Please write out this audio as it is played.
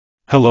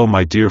Hello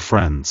my dear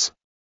friends.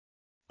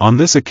 On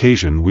this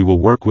occasion we will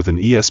work with an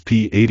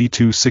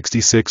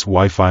ESP8266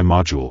 Wi-Fi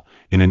module,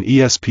 in an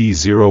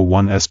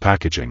ESP01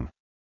 packaging.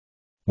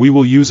 We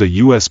will use a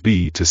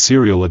USB to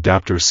serial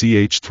adapter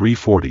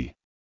CH340.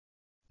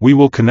 We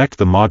will connect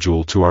the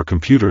module to our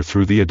computer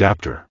through the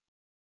adapter.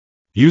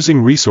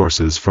 Using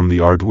resources from the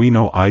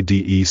Arduino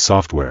IDE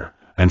software,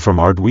 and from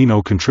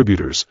Arduino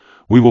contributors,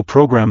 we will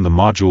program the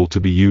module to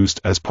be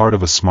used as part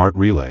of a smart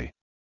relay.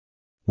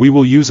 We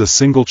will use a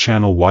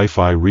single-channel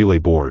Wi-Fi relay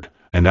board,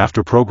 and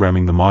after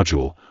programming the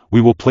module,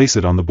 we will place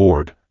it on the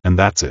board, and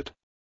that's it.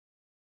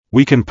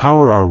 We can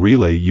power our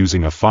relay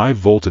using a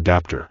 5-volt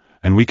adapter,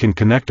 and we can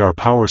connect our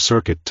power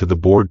circuit to the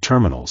board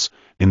terminals,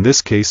 in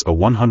this case a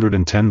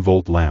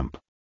 110-volt lamp.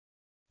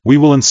 We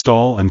will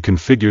install and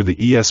configure the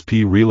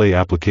ESP relay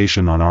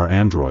application on our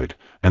Android,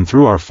 and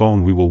through our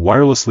phone we will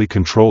wirelessly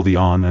control the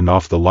on and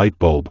off the light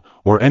bulb,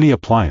 or any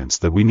appliance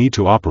that we need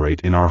to operate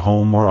in our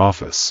home or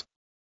office.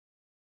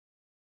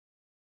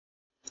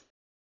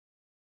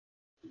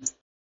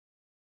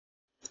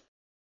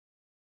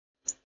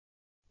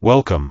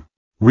 Welcome.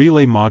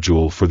 Relay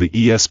module for the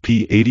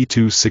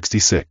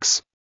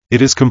ESP8266.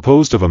 It is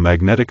composed of a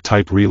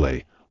magnetic-type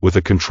relay, with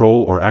a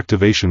control or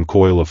activation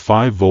coil of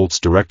 5 volts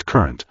direct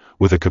current,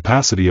 with a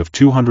capacity of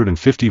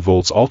 250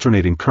 volts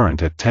alternating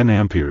current at 10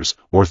 amperes,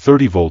 or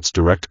 30 volts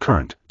direct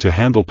current, to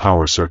handle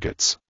power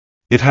circuits.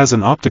 It has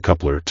an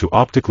optocoupler to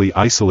optically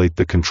isolate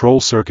the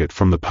control circuit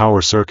from the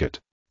power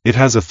circuit. It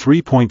has a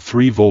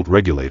 3.3 volt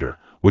regulator,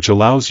 which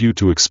allows you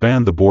to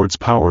expand the board's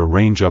power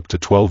range up to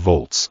 12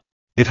 volts.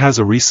 It has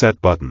a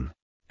reset button.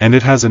 And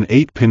it has an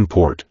 8-pin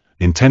port,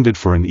 intended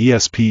for an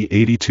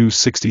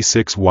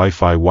ESP8266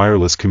 Wi-Fi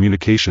wireless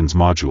communications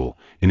module,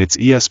 in its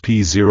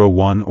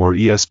ESP01 or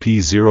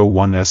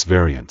ESP01S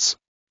variants.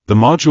 The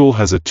module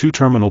has a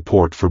 2-terminal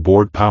port for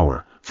board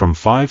power, from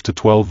 5 to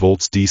 12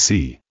 volts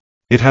DC.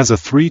 It has a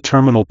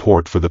 3-terminal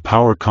port for the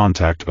power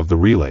contact of the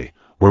relay,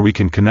 where we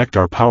can connect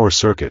our power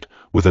circuit,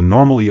 with a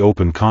normally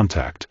open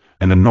contact,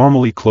 and a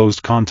normally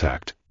closed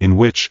contact, in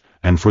which,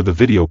 and for the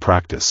video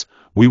practice,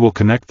 we will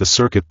connect the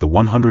circuit the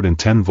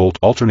 110-volt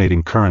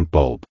alternating current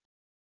bulb.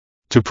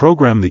 To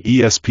program the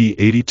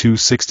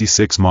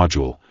ESP8266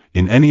 module,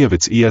 in any of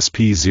its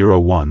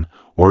ESP01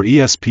 or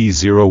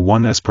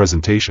ESP01S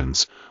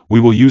presentations, we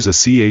will use a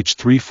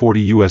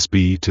CH340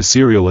 USB to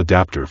serial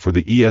adapter for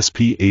the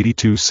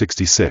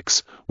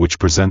ESP8266, which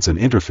presents an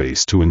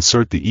interface to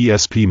insert the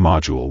ESP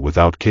module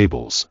without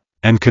cables,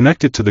 and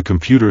connect it to the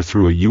computer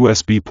through a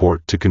USB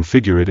port to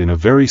configure it in a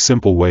very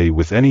simple way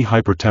with any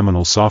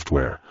hyperterminal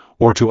software,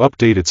 or to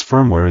update its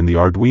firmware in the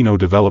Arduino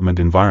development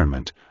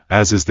environment,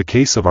 as is the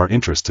case of our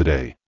interest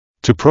today.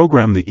 To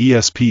program the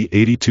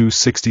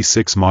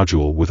ESP8266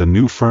 module with a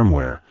new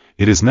firmware,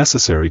 it is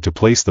necessary to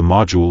place the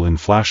module in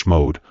flash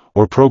mode,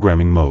 or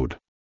programming mode.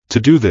 To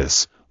do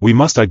this, we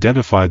must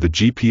identify the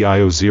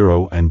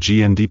GPIO0 and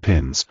GND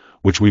pins,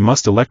 which we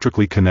must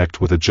electrically connect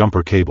with a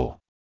jumper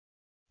cable.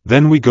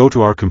 Then we go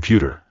to our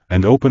computer,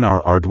 and open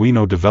our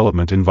Arduino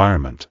development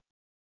environment.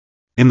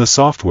 In the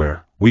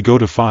software, we go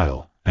to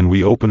File, and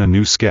we open a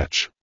new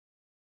sketch.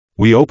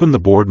 We open the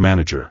board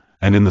manager,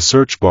 and in the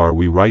search bar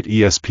we write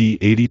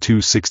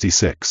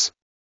ESP8266.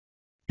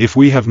 If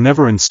we have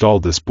never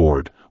installed this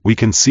board, we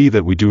can see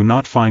that we do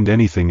not find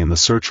anything in the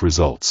search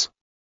results.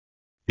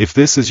 If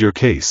this is your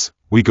case,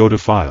 we go to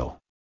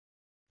File,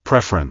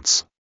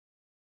 Preference,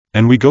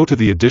 and we go to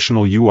the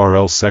Additional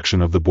URL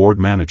section of the board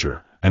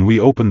manager, and we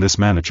open this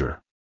manager.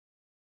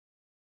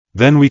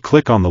 Then we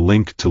click on the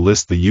link to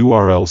list the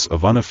URLs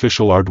of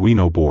unofficial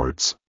Arduino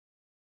boards.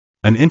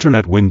 An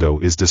internet window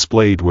is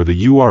displayed where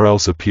the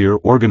URLs appear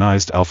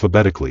organized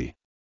alphabetically.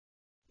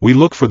 We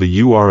look for the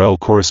URL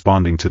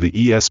corresponding to the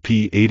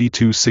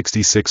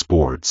ESP8266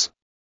 boards.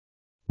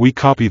 We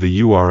copy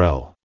the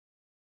URL,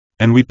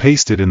 and we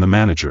paste it in the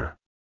manager.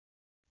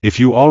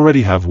 If you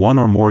already have one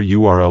or more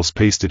URLs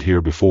pasted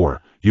here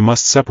before, you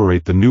must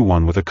separate the new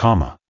one with a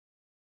comma.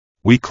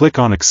 We click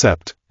on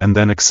Accept, and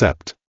then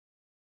Accept.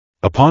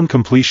 Upon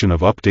completion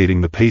of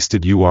updating the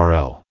pasted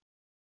URL,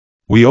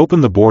 we open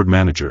the board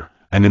manager,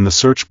 and in the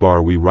search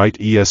bar we write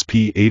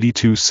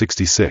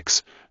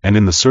ESP8266, and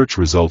in the search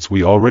results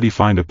we already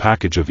find a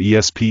package of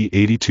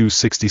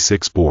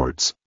ESP8266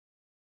 boards.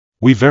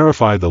 We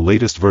verify the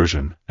latest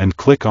version, and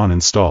click on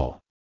Install.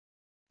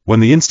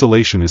 When the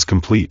installation is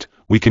complete,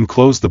 we can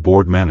close the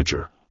board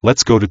manager.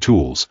 Let's go to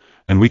Tools,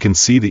 and we can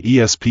see the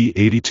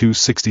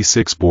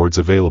ESP8266 boards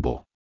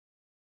available.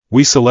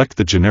 We select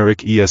the generic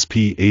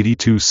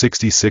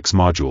ESP8266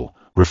 module,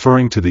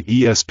 referring to the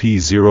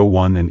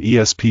ESP01 and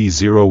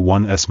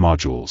ESP01S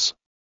modules.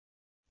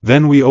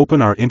 Then we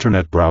open our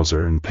internet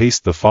browser and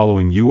paste the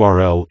following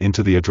URL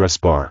into the address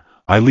bar.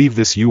 I leave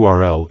this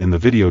URL in the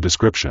video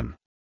description.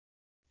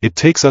 It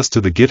takes us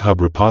to the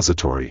GitHub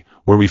repository,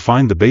 where we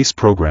find the base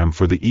program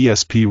for the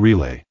ESP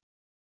relay.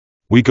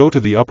 We go to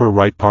the upper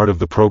right part of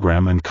the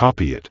program and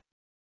copy it.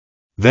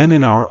 Then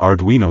in our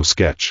Arduino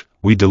sketch,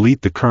 we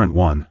delete the current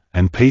one,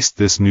 and paste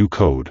this new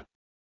code.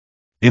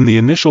 In the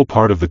initial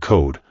part of the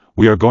code,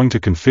 we are going to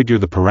configure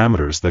the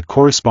parameters that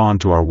correspond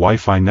to our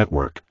Wi-Fi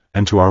network,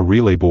 and to our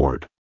relay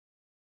board.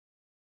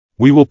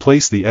 We will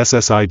place the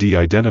SSID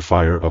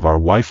identifier of our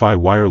Wi-Fi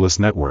wireless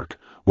network,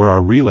 where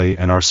our relay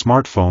and our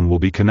smartphone will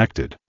be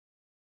connected.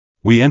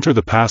 We enter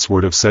the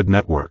password of said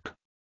network.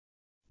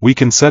 We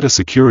can set a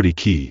security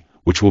key,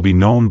 which will be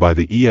known by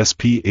the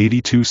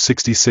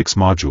ESP8266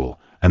 module,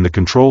 and the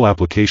control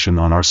application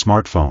on our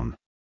smartphone.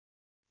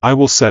 I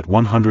will set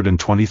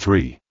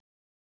 123.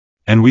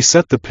 And we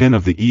set the pin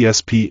of the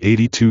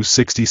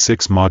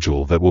ESP8266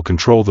 module that will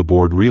control the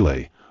board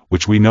relay,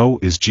 which we know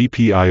is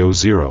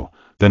GPIO0,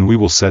 then we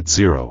will set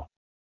 0.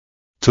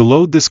 To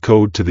load this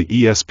code to the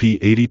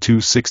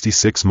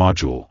ESP8266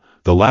 module,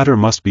 the latter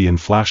must be in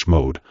flash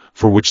mode,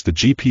 for which the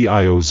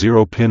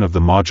GPIO0 pin of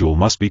the module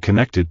must be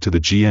connected to the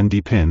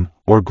GND pin,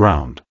 or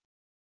ground.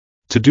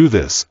 To do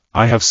this,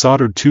 I have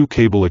soldered two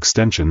cable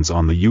extensions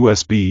on the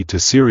USB to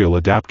serial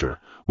adapter,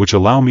 which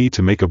allow me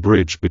to make a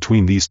bridge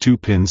between these two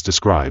pins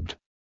described.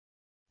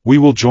 We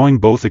will join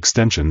both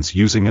extensions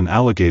using an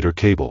alligator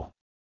cable.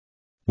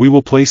 We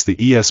will place the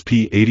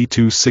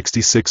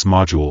ESP8266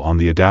 module on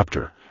the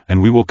adapter, and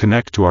we will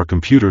connect to our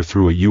computer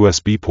through a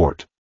USB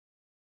port.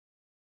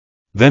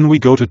 Then we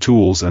go to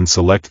Tools and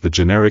select the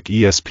generic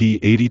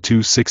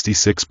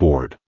ESP8266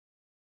 board.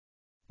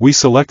 We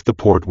select the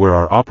port where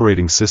our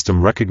operating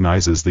system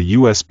recognizes the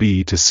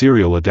USB to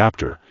serial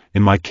adapter,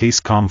 in my case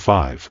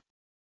COM5.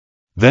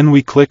 Then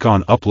we click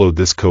on Upload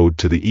this code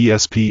to the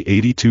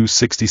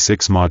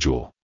ESP8266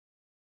 module.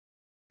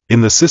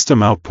 In the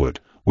system output,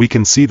 we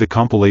can see the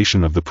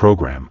compilation of the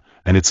program,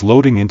 and its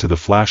loading into the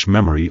flash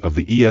memory of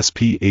the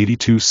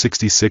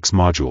ESP8266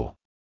 module.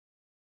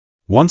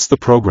 Once the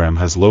program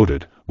has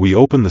loaded, we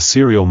open the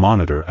serial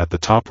monitor at the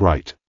top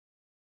right.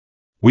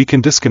 We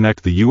can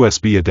disconnect the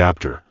USB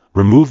adapter,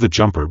 remove the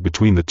jumper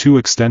between the two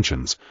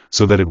extensions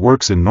so that it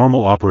works in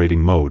normal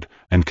operating mode,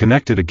 and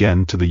connect it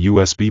again to the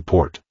USB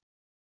port.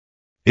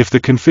 If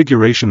the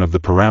configuration of the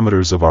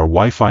parameters of our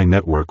Wi-Fi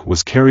network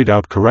was carried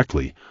out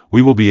correctly,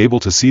 we will be able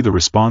to see the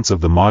response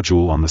of the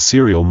module on the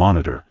serial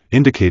monitor,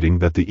 indicating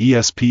that the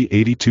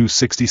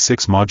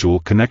ESP8266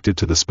 module connected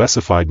to the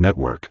specified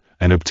network,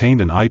 and obtained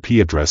an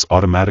IP address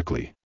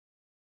automatically.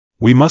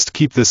 We must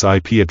keep this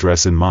IP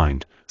address in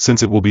mind,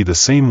 since it will be the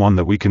same one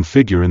that we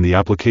configure in the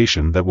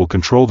application that will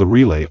control the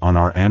relay on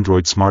our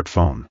Android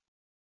smartphone.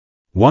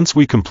 Once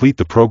we complete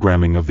the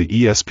programming of the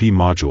ESP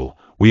module,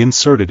 we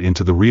insert it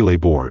into the relay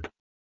board.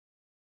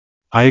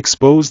 I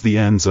expose the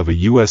ends of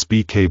a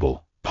USB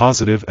cable,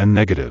 positive and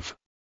negative.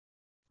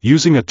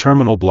 Using a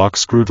terminal block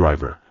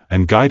screwdriver,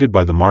 and guided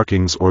by the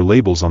markings or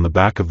labels on the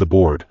back of the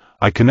board,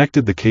 I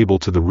connected the cable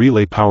to the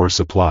relay power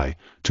supply,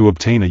 to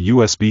obtain a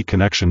USB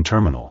connection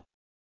terminal.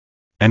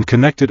 And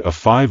connected a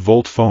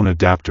 5-volt phone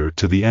adapter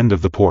to the end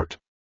of the port.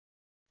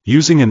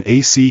 Using an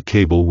AC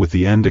cable with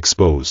the end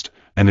exposed,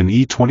 and an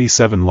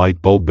E27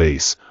 light bulb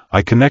base,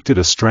 I connected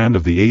a strand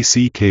of the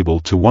AC cable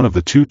to one of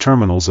the two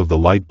terminals of the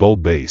light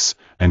bulb base,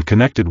 and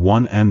connected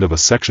one end of a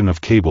section of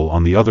cable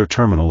on the other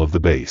terminal of the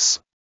base.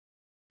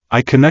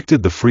 I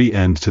connected the free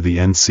end to the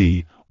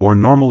NC, or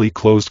normally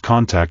closed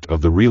contact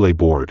of the relay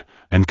board,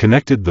 and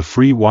connected the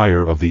free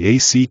wire of the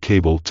AC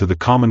cable to the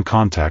common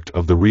contact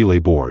of the relay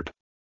board.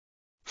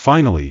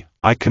 Finally,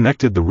 I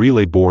connected the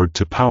relay board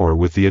to power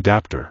with the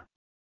adapter.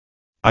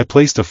 I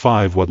placed a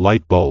 5-watt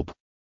light bulb.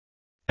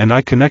 And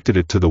I connected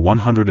it to the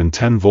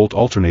 110-volt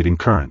alternating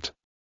current.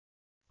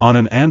 On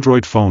an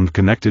Android phone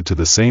connected to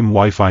the same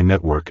Wi-Fi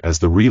network as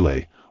the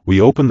relay, we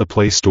open the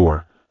Play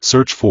Store,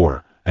 search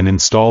for, and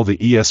install the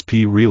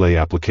ESP Relay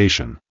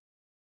application.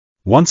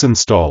 Once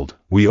installed,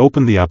 we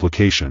open the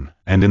application,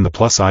 and in the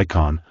plus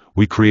icon,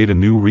 we create a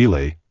new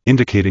relay,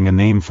 indicating a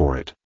name for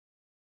it.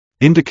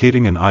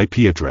 Indicating an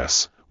IP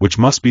address, which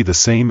must be the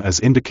same as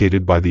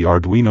indicated by the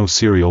Arduino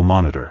serial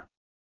monitor.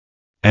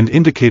 And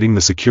indicating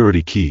the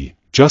security key,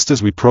 just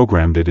as we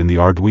programmed it in the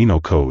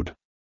Arduino code.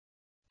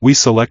 We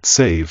select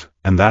Save,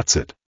 and that's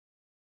it.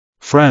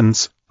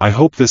 Friends, I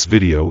hope this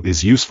video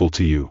is useful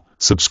to you.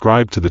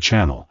 Subscribe to the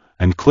channel,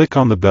 and click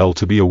on the bell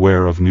to be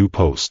aware of new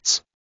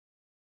posts.